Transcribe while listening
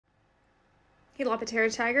Hey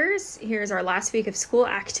Lapatera Tigers, here's our last week of school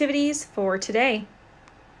activities for today.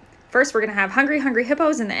 First, we're going to have Hungry Hungry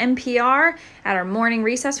Hippos in the NPR at our morning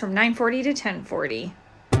recess from 9:40 to 10:40.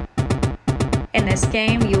 In this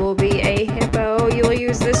game, you will be a hippo. You will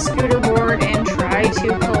use this scooter board and try to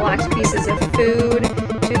collect pieces of food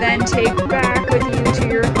to then take back with you to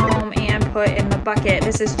your home and put in the bucket.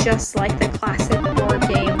 This is just like the classic board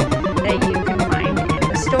game that you can find in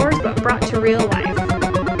the stores, but brought to real life.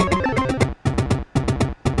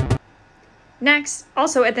 Next,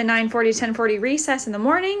 also at the 9:40 to 10:40 recess in the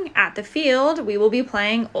morning, at the field, we will be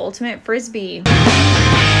playing Ultimate Frisbee.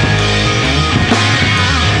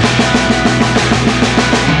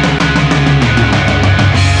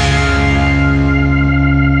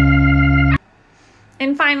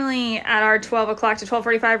 And finally, at our 12 o'clock to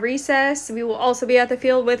 12:45 recess, we will also be at the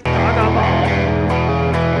field with Gaga Ball.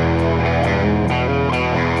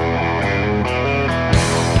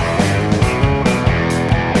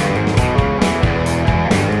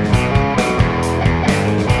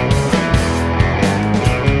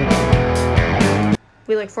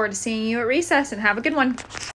 We look forward to seeing you at recess, and have a good one.